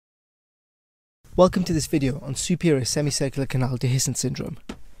Welcome to this video on superior semicircular canal dehiscence syndrome.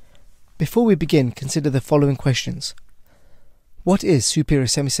 Before we begin, consider the following questions. What is superior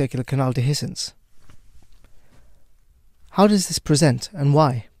semicircular canal dehiscence? How does this present and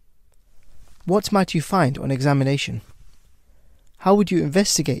why? What might you find on examination? How would you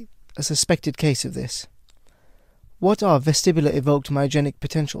investigate a suspected case of this? What are vestibular evoked myogenic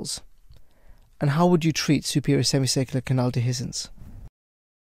potentials? And how would you treat superior semicircular canal dehiscence?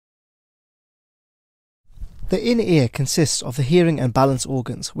 The inner ear consists of the hearing and balance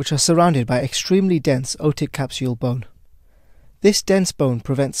organs, which are surrounded by extremely dense otic capsule bone. This dense bone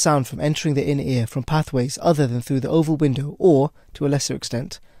prevents sound from entering the inner ear from pathways other than through the oval window or, to a lesser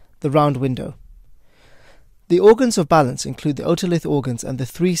extent, the round window. The organs of balance include the otolith organs and the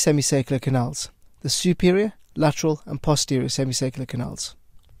three semicircular canals, the superior, lateral and posterior semicircular canals.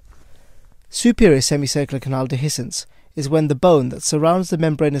 Superior semicircular canal dehiscence is when the bone that surrounds the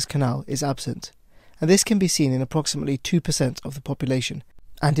membranous canal is absent, and this can be seen in approximately 2% of the population,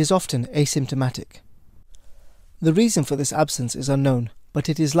 and is often asymptomatic. The reason for this absence is unknown, but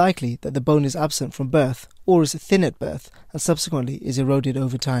it is likely that the bone is absent from birth, or is thin at birth, and subsequently is eroded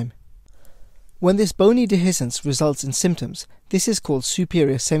over time. When this bony dehiscence results in symptoms, this is called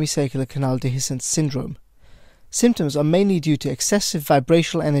superior semicircular canal dehiscence syndrome. Symptoms are mainly due to excessive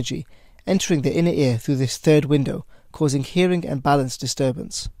vibrational energy entering the inner ear through this third window, causing hearing and balance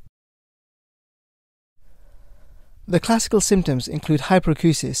disturbance. The classical symptoms include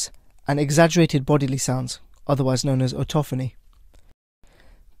hyperacusis and exaggerated bodily sounds, otherwise known as otophony.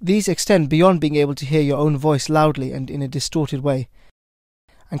 These extend beyond being able to hear your own voice loudly and in a distorted way,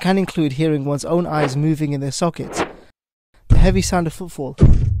 and can include hearing one's own eyes moving in their sockets, the heavy sound of footfall,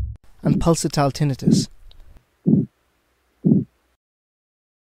 and pulsatile tinnitus.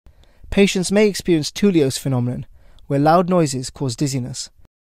 Patients may experience Tullio's phenomenon, where loud noises cause dizziness.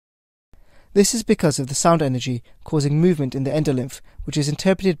 This is because of the sound energy causing movement in the endolymph, which is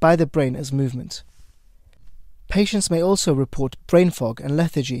interpreted by the brain as movement. Patients may also report brain fog and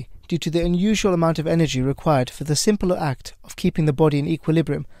lethargy due to the unusual amount of energy required for the simple act of keeping the body in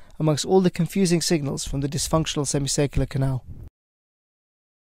equilibrium amongst all the confusing signals from the dysfunctional semicircular canal.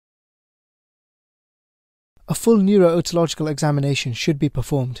 A full neurootological examination should be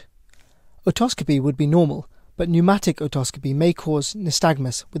performed. Otoscopy would be normal, but pneumatic otoscopy may cause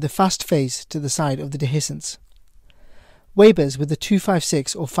nystagmus with a fast phase to the side of the dehiscence. Webers with a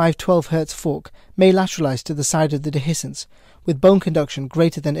 256 or 512 Hz fork may lateralize to the side of the dehiscence, with bone conduction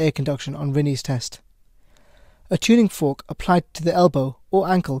greater than air conduction on Rinne's test. A tuning fork applied to the elbow or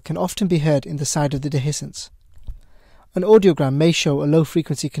ankle can often be heard in the side of the dehiscence. An audiogram may show a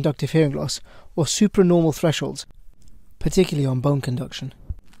low-frequency conductive hearing loss or supranormal thresholds, particularly on bone conduction.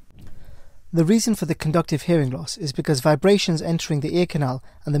 The reason for the conductive hearing loss is because vibrations entering the ear canal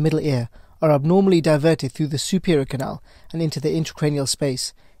and the middle ear are abnormally diverted through the superior canal and into the intracranial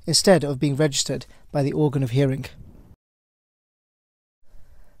space, instead of being registered by the organ of hearing.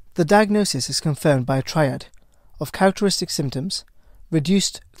 The diagnosis is confirmed by a triad of characteristic symptoms,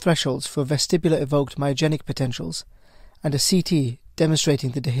 reduced thresholds for vestibular evoked myogenic potentials, and a CT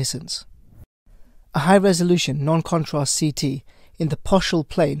demonstrating the dehiscence. A high-resolution non-contrast CT in the postural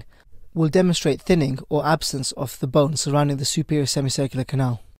plane will demonstrate thinning or absence of the bone surrounding the superior semicircular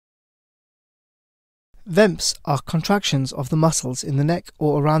canal. VEMPs are contractions of the muscles in the neck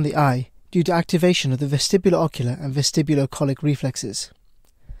or around the eye due to activation of the vestibulo-ocular and vestibulo-colic reflexes.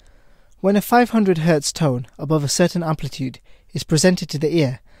 When a 500 Hz tone above a certain amplitude is presented to the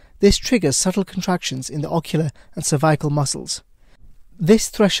ear, this triggers subtle contractions in the ocular and cervical muscles. This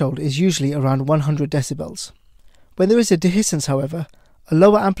threshold is usually around 100 decibels. When there is a dehiscence, however, a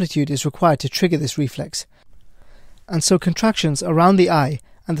lower amplitude is required to trigger this reflex, and so contractions around the eye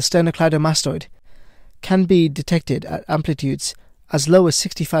and the sternocleidomastoid can be detected at amplitudes as low as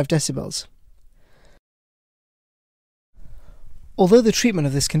 65 decibels. Although the treatment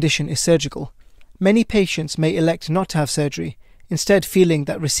of this condition is surgical, many patients may elect not to have surgery, instead feeling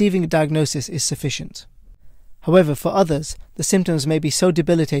that receiving a diagnosis is sufficient. However, for others, the symptoms may be so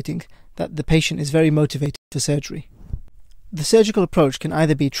debilitating that the patient is very motivated for surgery. The surgical approach can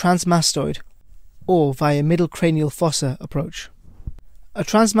either be transmastoid or via middle cranial fossa approach. A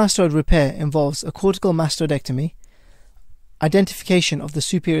transmastoid repair involves a cortical mastoidectomy, identification of the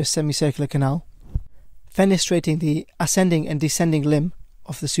superior semicircular canal, fenestrating the ascending and descending limb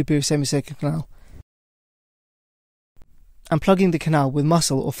of the superior semicircular canal, and plugging the canal with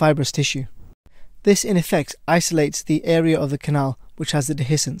muscle or fibrous tissue. This in effect isolates the area of the canal which has the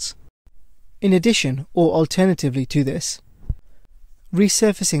dehiscence. In addition, or alternatively to this,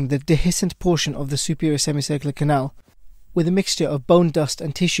 resurfacing the dehiscent portion of the superior semicircular canal with a mixture of bone dust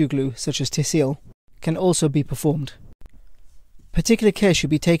and tissue glue such as Tisseal, can also be performed. Particular care should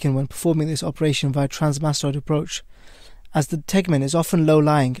be taken when performing this operation via transmastoid approach, as the tegmen is often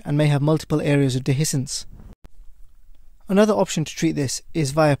low-lying and may have multiple areas of dehiscence. Another option to treat this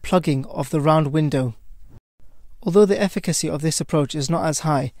is via plugging of the round window. Although the efficacy of this approach is not as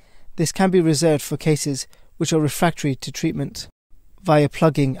high, this can be reserved for cases which are refractory to treatment via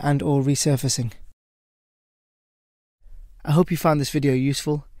plugging and or resurfacing. I hope you found this video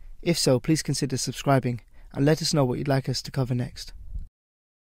useful. If so, please consider subscribing and let us know what you'd like us to cover next.